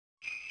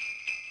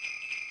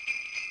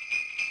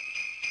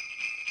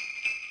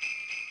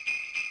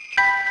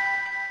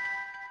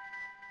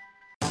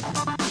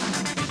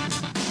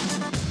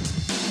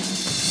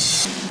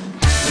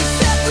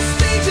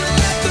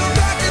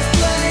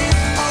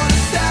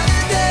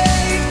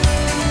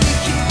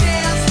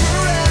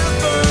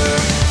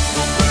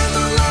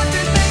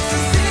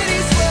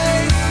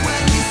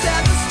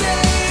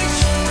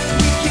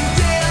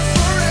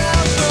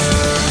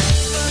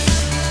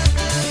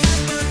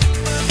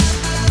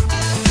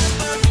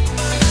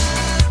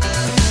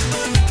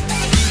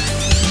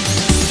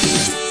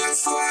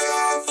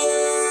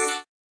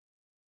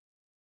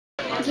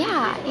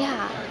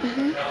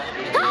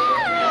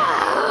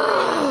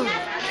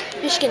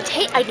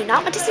I do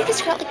not want to see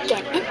this girl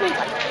again in my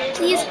life.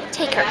 Please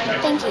take her.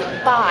 Thank you.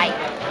 Bye.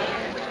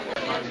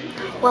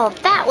 Well,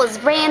 that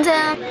was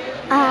random.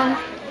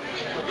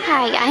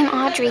 Hi, I'm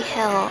Audrey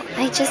Hill.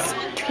 I just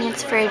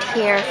transferred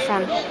here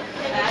from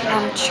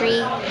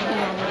Tree,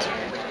 and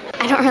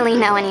I don't really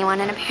know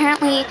anyone, and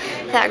apparently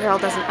that girl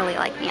doesn't really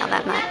like me all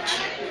that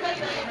much.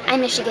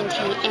 I'm Michigan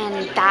Tate,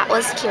 and that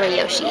was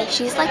Kiriyoshi.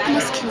 She's like the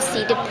most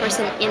conceited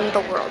person in the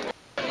world.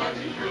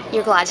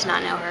 You're glad to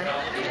not know her.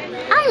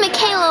 I'm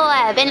McKayla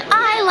Webb, and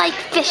I like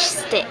fish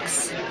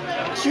sticks.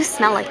 You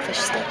smell like fish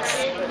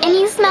sticks. And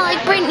you smell like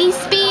Britney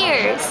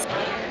Spears.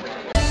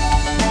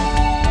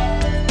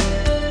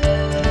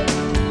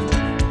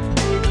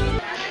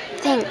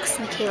 Thanks,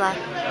 Michaela.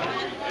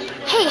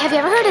 Hey, have you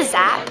ever heard of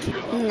Zap?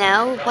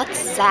 No, what's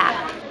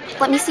Zap?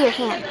 Let me see your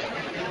hand.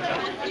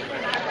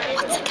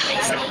 What's the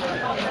guy's name?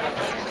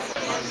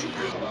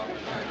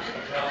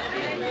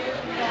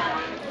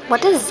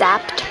 What does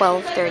Zap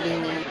 1230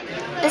 mean?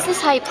 This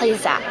is how you play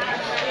Zap.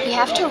 You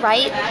have to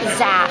write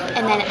Zap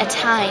and then a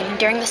time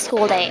during the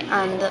school day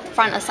on the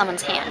front of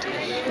someone's hand.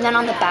 And then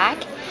on the back,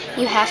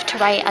 you have to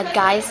write a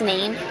guy's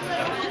name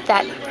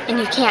and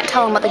you can't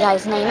tell them what the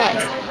guy's name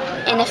is.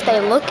 And if they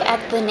look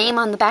at the name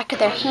on the back of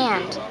their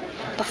hand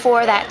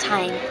before that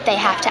time, they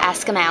have to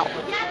ask him out.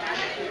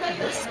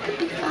 This could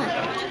be fun.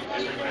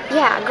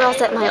 Yeah,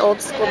 girls at my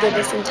old school did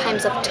this in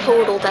times of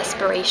total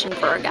desperation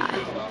for a guy.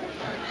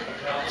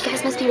 You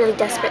guys must be really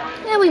desperate.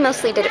 Yeah, we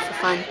mostly did it for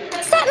fun.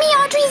 Zap me,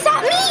 Audrey,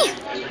 zap me!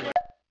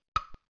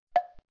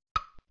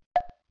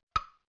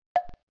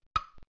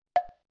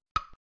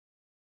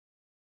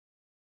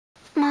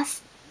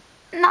 Must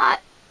not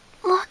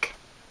look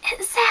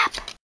at Zap.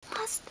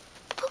 Must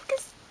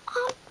focus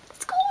on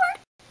schoolwork.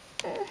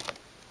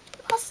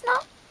 Must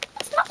not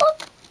look.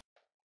 Do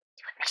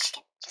it,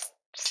 Michigan.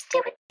 Just do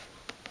it.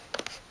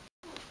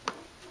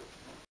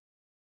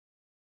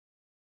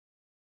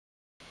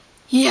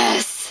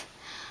 Yes!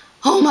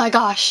 Oh my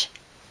gosh.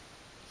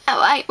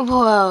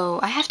 Whoa,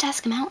 I have to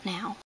ask him out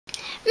now.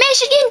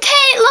 Michigan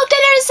Tate looked at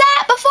her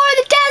Zap before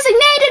the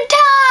designated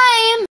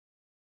time!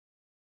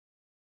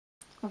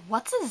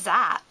 What's a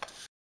Zap?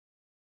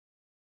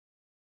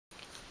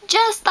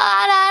 Just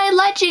thought I'd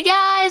let you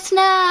guys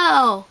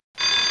know.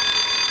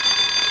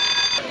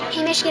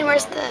 Hey Michigan,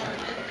 where's the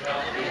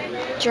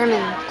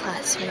German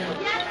classroom?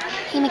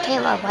 Hey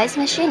Michaela, why is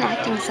Michigan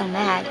acting so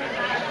mad?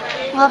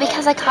 Well,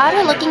 because I caught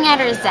her looking at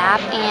her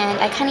Zap and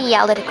I kind of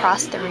yelled it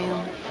across the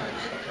room.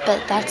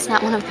 But that's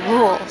not one of the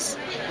rules.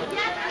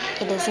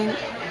 It isn't?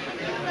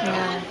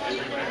 No.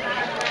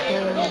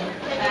 Ooh.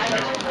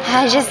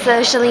 I just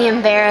socially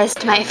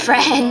embarrassed my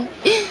friend.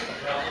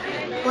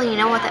 Well, you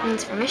know what that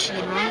means for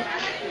Michigan, right?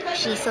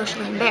 She's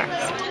socially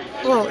embarrassed.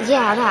 Well,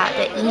 yeah, that,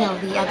 but you know,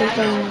 the other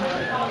thing,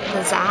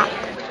 the Zap.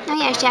 Oh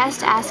yeah, she has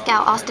to ask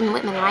out Austin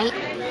Whitman, right?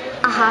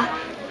 Uh-huh.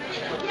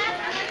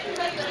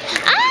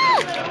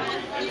 Ah!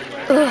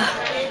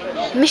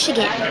 Ugh.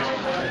 Michigan.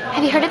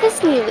 Have you heard of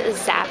this new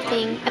Zap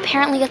thing?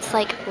 Apparently it's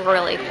like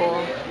really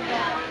cool.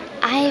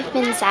 I've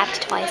been zapped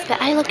twice,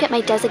 but I looked at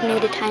my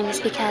designated times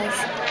because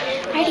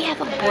I already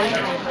have a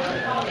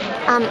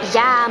boyfriend.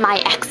 Yeah,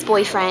 my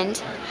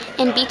ex-boyfriend.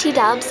 In BT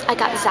Dubs, I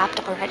got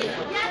zapped already.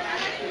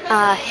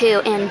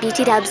 And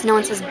BT Dubs, no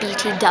one says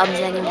BT Dubs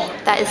anymore.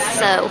 That is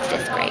so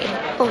 5th grade.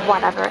 Or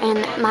whatever.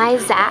 And my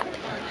Zap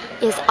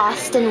is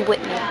Austin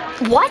Whitman.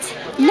 What?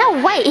 No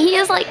way, he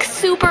is like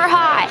super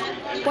hot.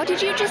 What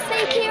did you just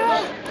say,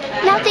 Kira?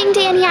 Nothing,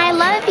 Danny, I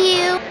love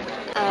you.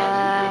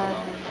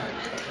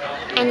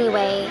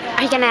 Anyway,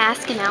 are you gonna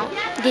ask him out?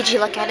 Did you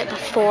look at it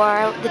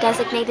before the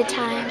designated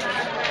time?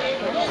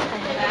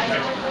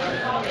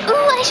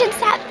 Ooh, I should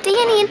zap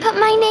Danny and put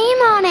my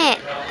name on it.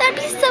 That'd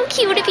be so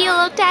cute if you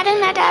looked at it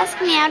and had to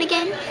ask me out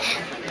again.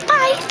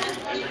 Bye.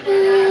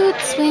 Mood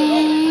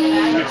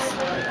swings.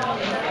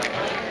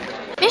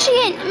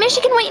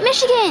 Michigan, wait,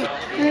 Michigan.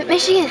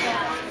 Michigan,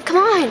 come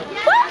on.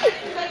 Woo!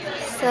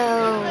 So,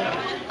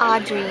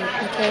 Audrey,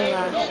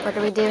 Michaela, what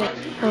are we doing?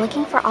 We're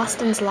looking for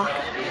Austin's locker.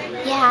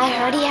 Yeah, I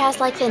heard he has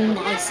like the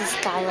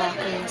nicest guy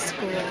locker in the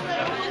school.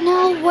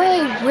 No way,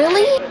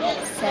 really?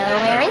 So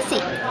where is he?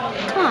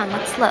 Come on,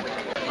 let's look.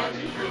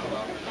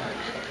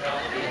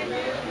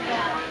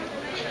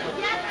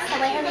 So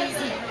where is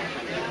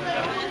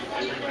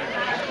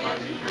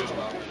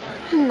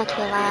he?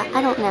 Michaela,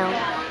 I don't know.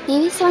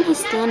 Maybe someone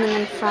he's standing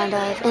in front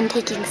of and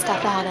taking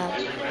stuff out of.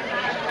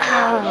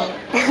 Oh.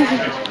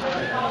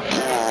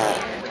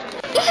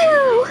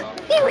 Ew!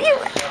 Ew, ew!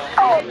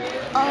 Oh!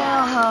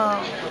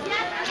 Oh!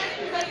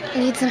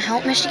 Need some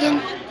help,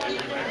 Michigan?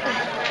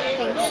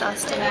 Thanks,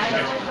 Austin.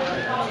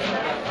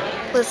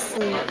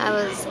 Listen, I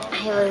was...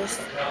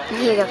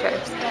 You go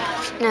first.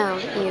 No,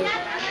 you.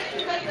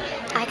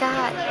 I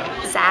got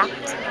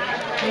zapped,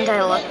 and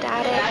I looked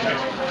at it,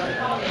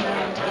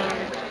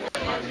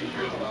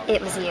 and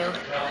it was you.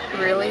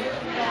 Really?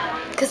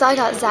 Because I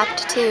got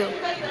zapped too,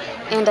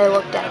 and I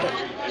looked at it.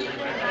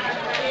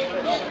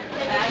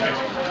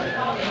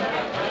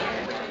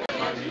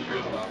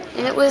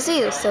 And it was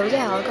you, so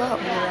yeah, I'll go out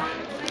with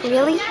you.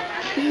 Really?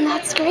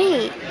 That's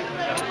great.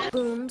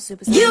 Boom,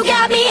 super. You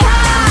got me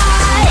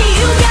high,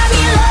 you got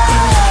me